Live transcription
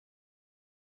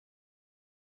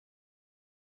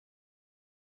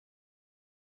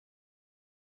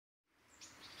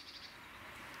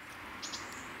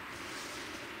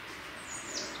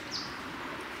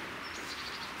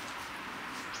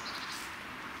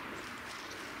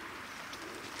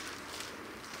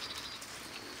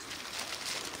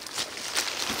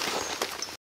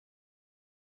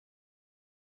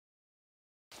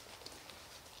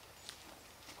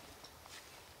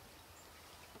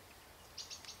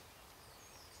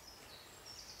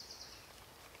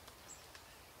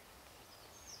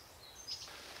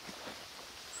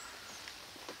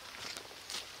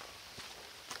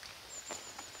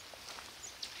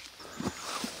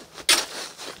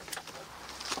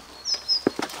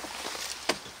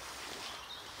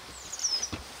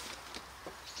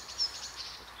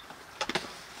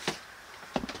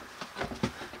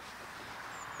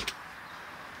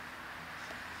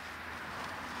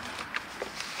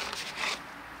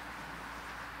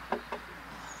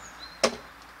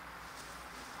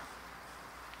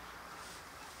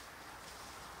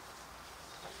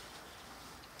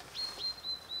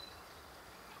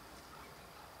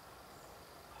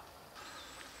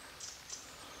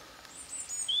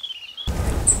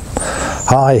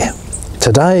Hi,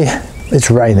 today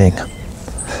it's raining,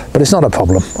 but it's not a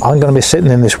problem. I'm going to be sitting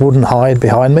in this wooden hide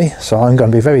behind me, so I'm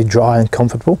going to be very dry and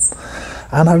comfortable,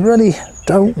 and I really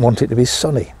don't want it to be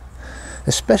sunny,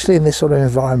 especially in this sort of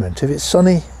environment. If it's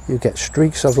sunny, you get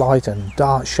streaks of light and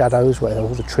dark shadows where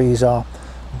all the trees are.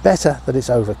 Better that it's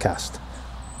overcast.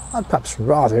 I'd perhaps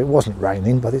rather it wasn't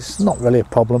raining, but it's not really a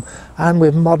problem, and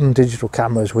with modern digital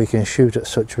cameras we can shoot at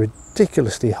such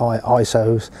ridiculously high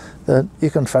ISOs that you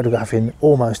can photograph in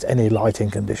almost any lighting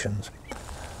conditions.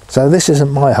 So this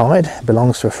isn't my hide, it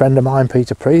belongs to a friend of mine,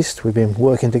 Peter Priest. We've been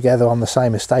working together on the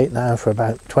same estate now for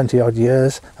about 20 odd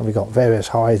years, and we've got various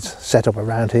hides set up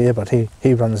around here, but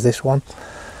he runs this one.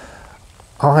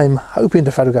 I'm hoping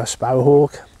to photograph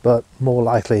sparrowhawk, but more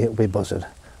likely it'll be buzzard.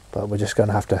 But we're just going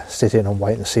to have to sit in and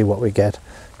wait and see what we get.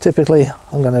 Typically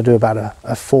I'm going to do about a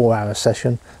 4-hour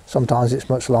session. Sometimes it's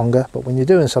much longer, but when you're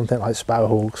doing something like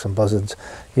sparrowhawks and buzzards,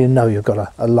 you know you've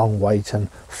got a long wait,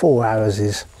 and 4 hours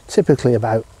is typically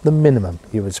about the minimum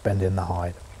you would spend in the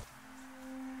hide.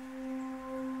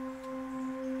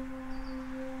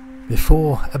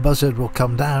 Before a buzzard will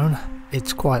come down,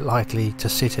 it's quite likely to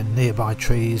sit in nearby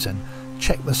trees and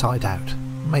check the site out.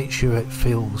 Make sure it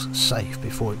feels safe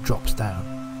before it drops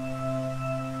down.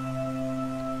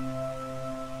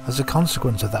 As a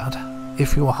consequence of that,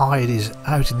 if your hide is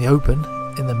out in the open,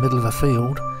 in the middle of a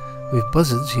field, with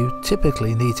buzzards you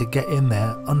typically need to get in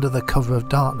there under the cover of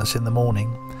darkness in the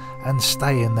morning and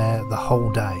stay in there the whole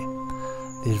day.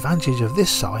 The advantage of this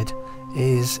site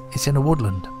is it's in a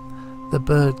woodland. The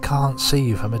bird can't see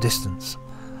you from a distance.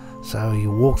 So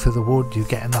you walk through the wood, you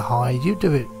get in the hide, you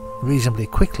do it reasonably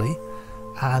quickly,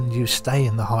 and you stay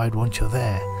in the hide once you're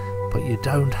there, but you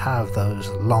don't have those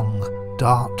long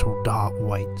dark to dark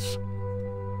waits.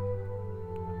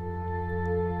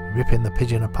 Ripping the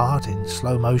pigeon apart in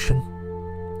slow motion.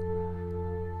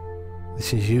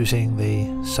 This is using the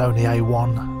Sony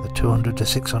A1, the 200 to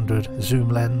 600 zoom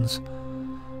lens,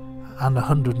 and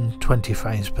 120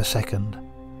 frames per second.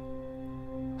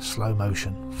 Slow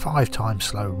motion, 5 times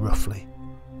slow roughly.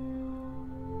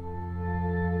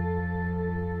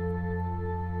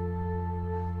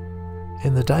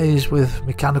 In the days with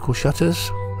mechanical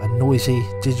shutters and noisy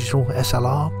digital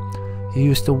SLR, you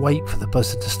used to wait for the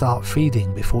buzzard to start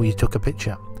feeding before you took a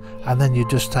picture, and then you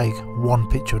just take one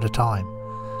picture at a time.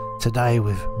 Today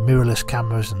with mirrorless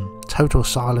cameras and total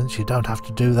silence, you don't have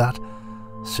to do that.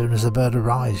 As soon as the bird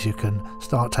arrives you can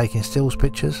start taking stills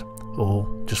pictures, or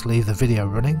just leave the video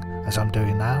running as I'm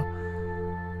doing now.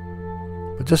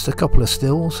 But just a couple of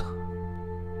stills.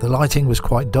 The lighting was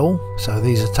quite dull, so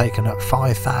these are taken at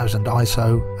 5000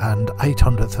 ISO and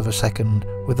 800th of a second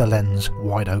with the lens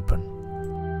wide open.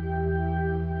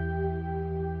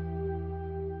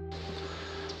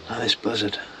 Now this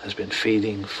buzzard has been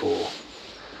feeding for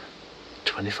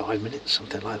 25 minutes,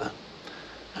 something like that,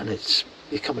 and it's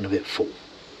becoming a bit full.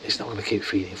 It's not going to keep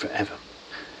feeding forever,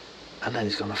 and then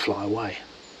it's going to fly away.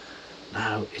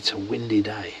 Now it's a windy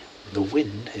day. The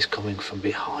wind is coming from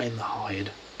behind the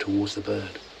hide towards the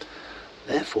bird.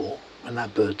 Therefore, when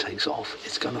that bird takes off,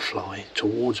 it's going to fly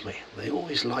towards me. They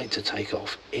always like to take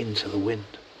off into the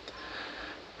wind.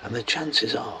 And the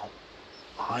chances are,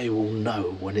 I will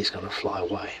know when it's going to fly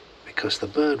away, because the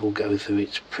bird will go through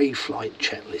its pre-flight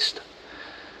checklist,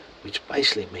 which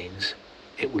basically means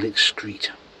it will excrete.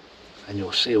 And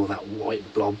you'll see all that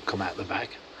white blob come out the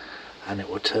back, and it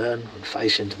will turn and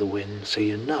face into the wind, so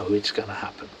you know it's going to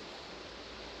happen.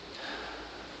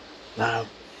 Now,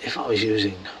 if I was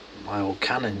using my old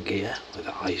Canon gear,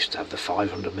 I used to have the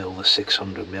 500mm, the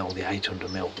 600mm, the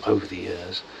 800mm over the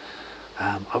years,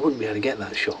 I wouldn't be able to get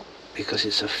that shot because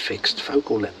it's a fixed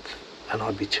focal length and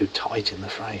I'd be too tight in the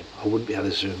frame. I wouldn't be able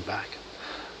to zoom back.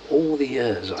 All the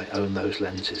years I owned those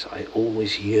lenses, I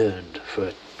always yearned for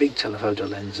a big telephoto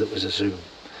lens that was a zoom,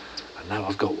 and now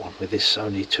I've got one with this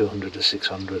Sony 200 to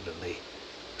 600 and the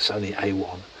Sony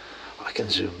A1. I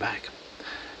can zoom back.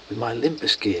 With my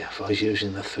Olympus gear, if I was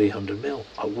using the 300mm,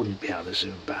 I wouldn't be able to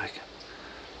zoom back.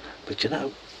 But you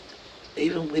know,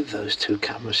 even with those two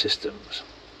camera systems,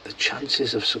 the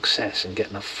chances of success in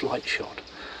getting a flight shot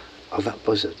of that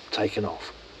buzzard taken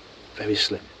off, very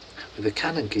slim. With the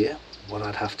Canon gear, what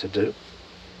I'd have to do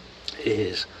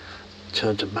is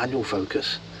turn to manual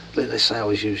focus. Let's say I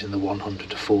was using the 100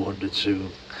 to 400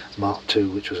 zoom Mark II,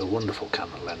 which was a wonderful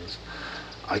Canon lens.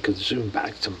 I could zoom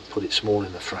back to put it small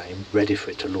in the frame, ready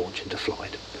for it to launch into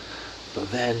flight.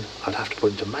 But then I'd have to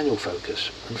put it into manual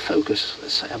focus and focus,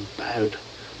 let's say, about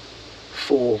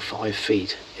 4 or 5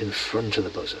 feet in front of the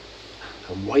buzzard,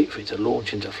 and wait for it to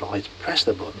launch into flight, press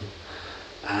the button,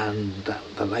 and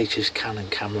the latest Canon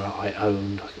camera I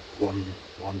owned,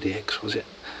 1DX was it,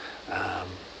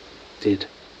 did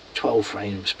 12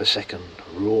 frames per second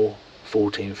RAW,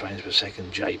 14 frames per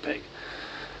second JPEG,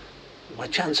 my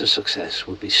chance of success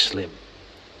would be slim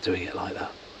doing it like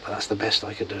that. But that's the best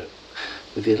I could do.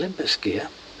 With the Olympus gear,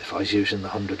 if I was using the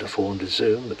 100 to 400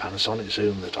 zoom, the Panasonic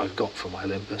zoom that I've got from my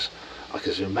Olympus, I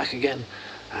could zoom back again,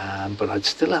 but I'd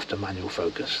still have to manual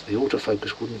focus. The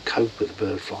autofocus wouldn't cope with the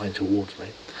bird flying towards me,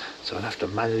 so I'd have to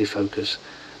manually focus.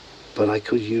 But I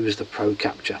could use the Pro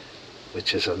Capture,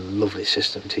 which is a lovely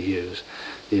system to use,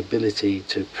 the ability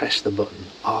to press the button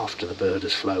after the bird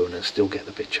has flown and still get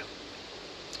the picture.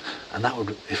 And that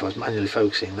would, if I was manually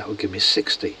focusing, that would give me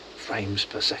 60 frames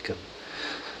per second.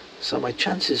 So my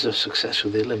chances of success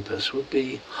with the Olympus would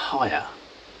be higher,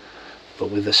 but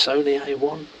with the Sony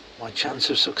A1, my chance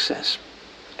of success,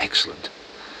 excellent.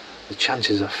 The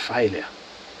chances of failure,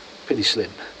 pretty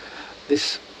slim.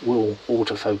 This will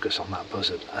autofocus on that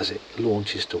Buzzard as it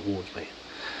launches towards me.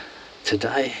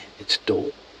 Today it's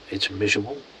dull, it's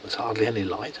miserable, there's hardly any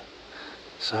light.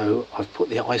 So I've put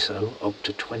the ISO up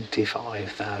to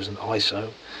 25,000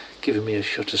 ISO, giving me a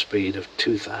shutter speed of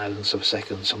 2,000ths of a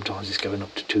second. Sometimes it's going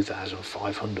up to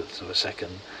 2,500ths of a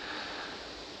second.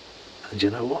 And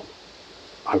you know what?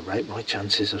 I rate my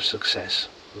chances of success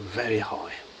very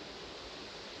high.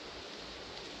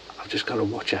 I've just got to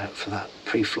watch out for that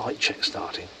pre-flight check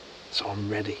starting, so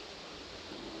I'm ready.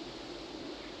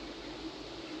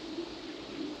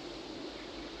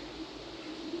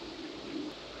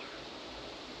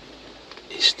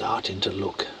 He's starting to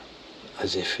look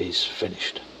as if he's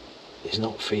finished. He's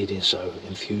not feeding so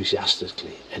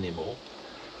enthusiastically anymore.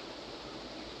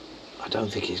 I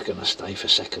don't think he's going to stay for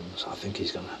seconds. I think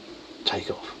he's going to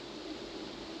take off.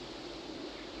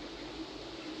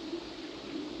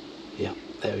 Yeah,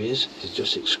 there he is. He's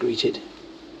just excreted.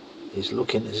 He's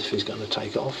looking as if he's going to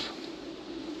take off.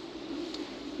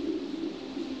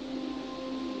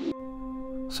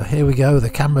 So here we go, the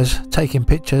camera's taking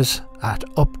pictures at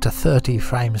up to 30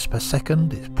 frames per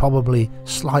second. It's probably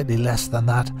slightly less than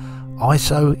that.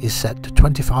 ISO is set to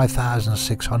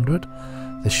 25,600.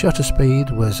 The shutter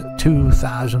speed was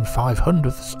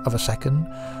 2,500ths of a second.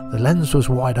 The lens was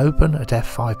wide open at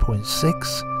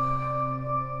f5.6,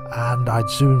 and I'd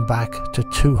zoom back to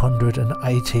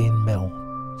 218mm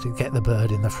to get the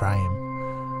bird in the frame,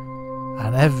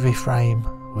 and every frame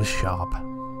was sharp.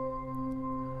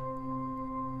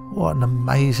 What an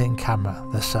amazing camera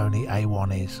the Sony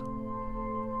A1 is.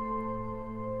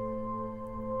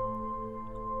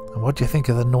 And what do you think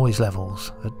of the noise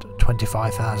levels at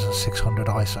 25,600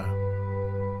 ISO?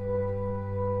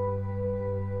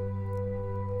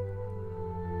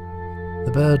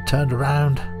 The bird turned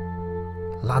around,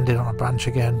 landed on a branch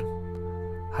again,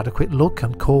 had a quick look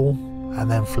and call, and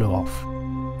then flew off.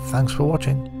 Thanks for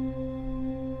watching.